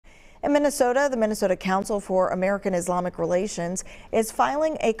In Minnesota, the Minnesota Council for American-Islamic Relations is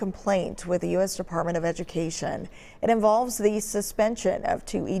filing a complaint with the U.S. Department of Education. It involves the suspension of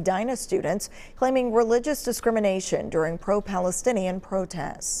two Edina students claiming religious discrimination during pro-Palestinian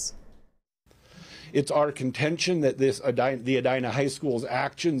protests. It's our contention that the Edina High School's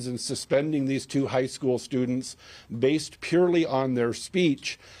actions in suspending these two high school students based purely on their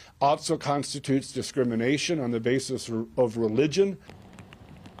speech also constitutes discrimination on the basis of religion.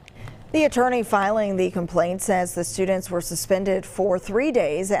 The attorney filing the complaint says the students were suspended for 3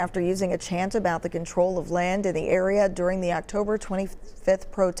 days after using a chant about the control of land in the area during the October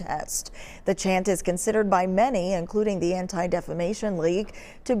 25th protest. The chant is considered by many, including the Anti-Defamation League,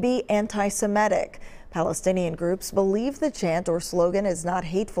 to be anti-Semitic. Palestinian groups believe the chant or slogan is not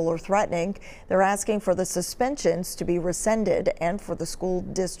hateful or threatening. They're asking for the suspensions to be rescinded and for the school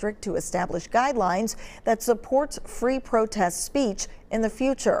district to establish guidelines that support free protest speech in the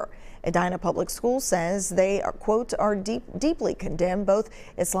future. Edina Public Schools says they are, quote, deeply condemn both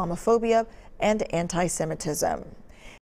Islamophobia and anti-Semitism.